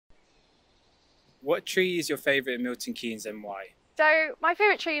What tree is your favourite in Milton Keynes and why? So my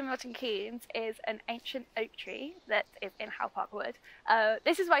favourite tree in Milton Keynes is an ancient oak tree that is in Howe Park Wood.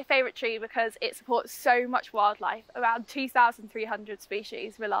 This is my favourite tree because it supports so much wildlife. Around 2,300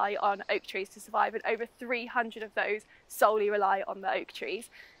 species rely on oak trees to survive, and over 300 of those solely rely on the oak trees.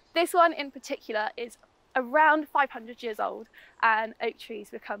 This one in particular is around 500 years old, and oak trees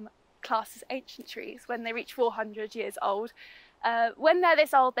become classed as ancient trees when they reach 400 years old. When they're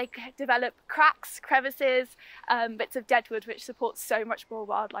this old, they develop cracks, crevices, bits of deadwood, which supports so much more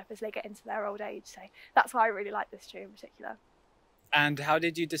wildlife as they get into their old age. So that's why I really like this tree in particular. And how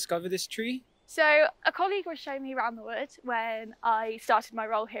did you discover this tree? So a colleague was showing me around the wood when I started my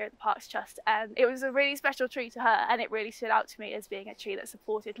role here at the Parks Trust, and it was a really special tree to her, and it really stood out to me as being a tree that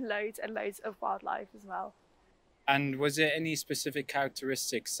supported loads and loads of wildlife as well. And was there any specific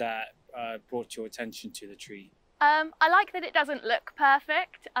characteristics that brought your attention to the tree? I like that it doesn't look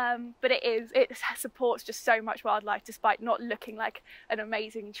perfect, but it supports just so much wildlife despite not looking like an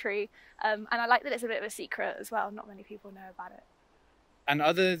amazing tree. And I like that it's a bit of a secret as well. Not many people know about it. And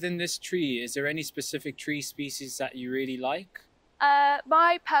other than this tree, is there any specific tree species that you really like?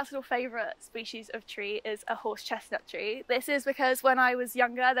 My personal favourite species of tree is a horse chestnut tree. This is because when I was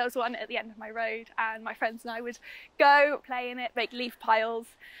younger there was one at the end of my road, and my friends and I would go play in it, make leaf piles,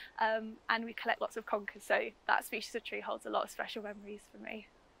 and we collect lots of conkers, so that species of tree holds a lot of special memories for me.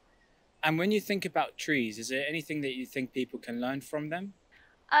 And when you think about trees, is there anything that you think people can learn from them?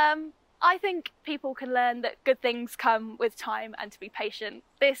 I think people can learn that good things come with time and to be patient.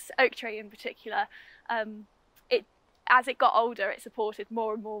 This oak tree in particular, as it got older, it supported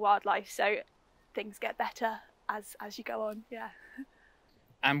more and more wildlife, so things get better as you go on, yeah.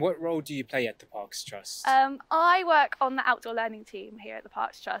 And what role do you play at the Parks Trust? I work on the outdoor learning team here at the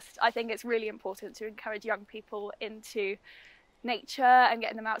Parks Trust. I think it's really important to encourage young people into nature and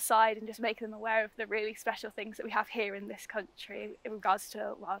getting them outside and just making them aware of the really special things that we have here in this country in regards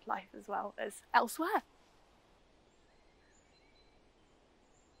to wildlife as well as elsewhere.